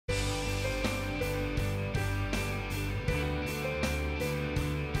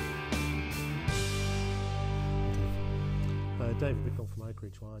David Bicknell from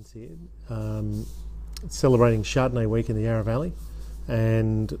Oakridge Wines here, celebrating Chardonnay Week in the Yarra Valley,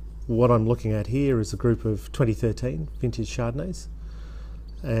 and what I'm looking at here is a group of 2013 vintage Chardonnays,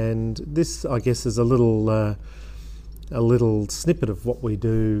 and this, I guess, is a little snippet of what we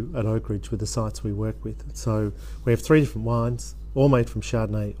do at Oakridge with the sites we work with. So we have 3 different wines, all made from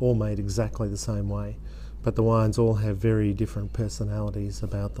Chardonnay, all made exactly the same way, but the wines all have very different personalities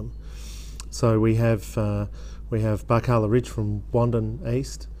about them. So we have Barcala Ridge from Wandin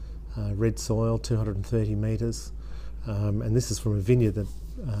East, red soil, 230 metres, and this is from a vineyard that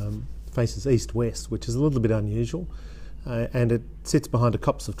faces east-west, which is a little bit unusual, and it sits behind a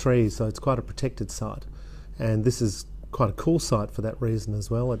copse of trees, so it's quite a protected site. And this is quite a cool site for that reason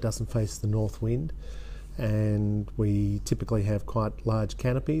as well. It doesn't face the north wind, and we typically have quite large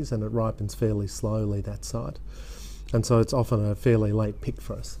canopies, and it ripens fairly slowly, that site, and so it's often a fairly late pick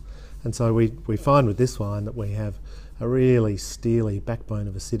for us. And so we find with this wine that we have a really steely backbone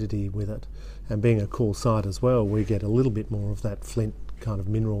of acidity with it, and being a cool site as well, we get a little bit more of that flint kind of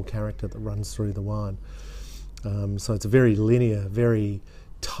mineral character that runs through the wine. So it's a very linear, very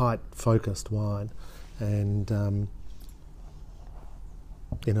tight focused wine, and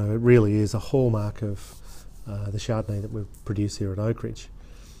you know, it really is a hallmark of the Chardonnay that we produce here at Oakridge.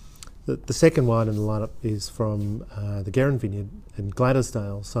 The second wine in the lineup is from the Guerin Vineyard in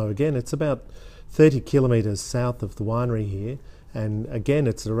Gladysdale. So again, it's about 30 kilometres south of the winery here, and again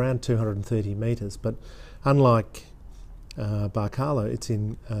it's around 230 metres, but unlike Barcala, it's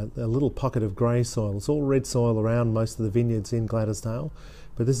in a little pocket of grey soil. It's all red soil around most of the vineyards in Gladysdale,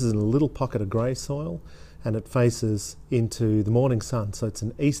 but this is in a little pocket of grey soil, and it faces into the morning sun, so it's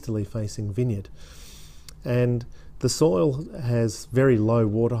an easterly facing vineyard. And the soil has very low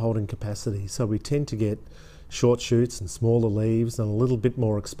water holding capacity, so we tend to get short shoots and smaller leaves and a little bit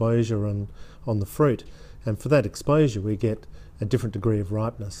more exposure on the fruit. And for that exposure we get a different degree of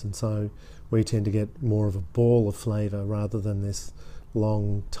ripeness, and so we tend to get more of a ball of flavour rather than this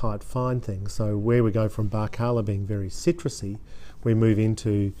long, tight, fine thing. So where we go from Barcala being very citrusy, we move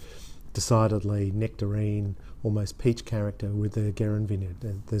into decidedly nectarine, almost peach character with the Guerin Vineyard.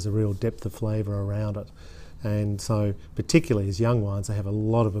 There's a real depth of flavour around it. And so particularly as young wines, they have a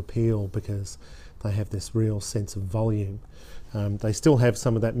lot of appeal because they have this real sense of volume. They still have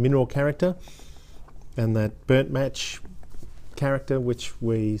some of that mineral character and that burnt match character, which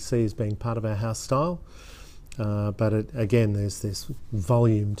we see as being part of our house style, but again there's this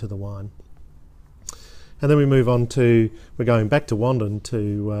volume to the wine. And then we move on to, we're going back to Wandin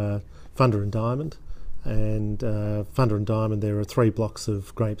to Thunder and Diamond, and Thunder and Diamond, there are 3 blocks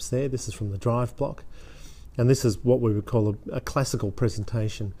of grapes there. This is from the drive block, and this is what we would call a classical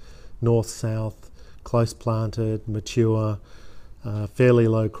presentation, north-south, close planted, mature, fairly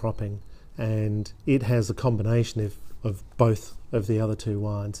low cropping, and it has a combination of both of the other 2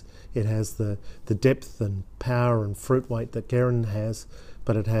 wines. It has the depth and power and fruit weight that Guerin has,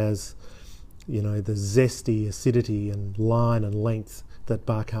 but it has, you know, the zesty acidity and line and length that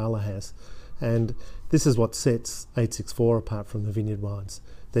Barcala has. And this is what sets 864 apart from the vineyard wines.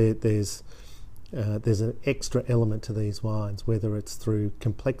 There's an extra element to these wines, whether it's through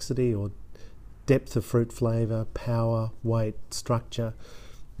complexity or depth of fruit flavour, power, weight, structure.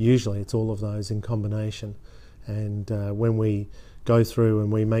 Usually it's all of those in combination. And when we go through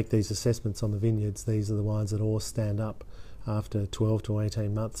and we make these assessments on the vineyards, these are the wines that all stand up after 12 to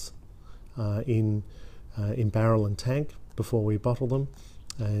 18 months in barrel and tank before we bottle them.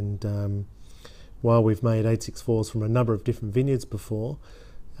 And while we've made 864s from a number of different vineyards before,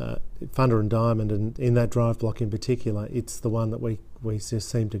 Thunder and Diamond, and in that drive block in particular, it's the one that we just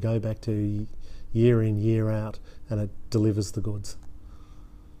seem to go back to year in, year out, and it delivers the goods.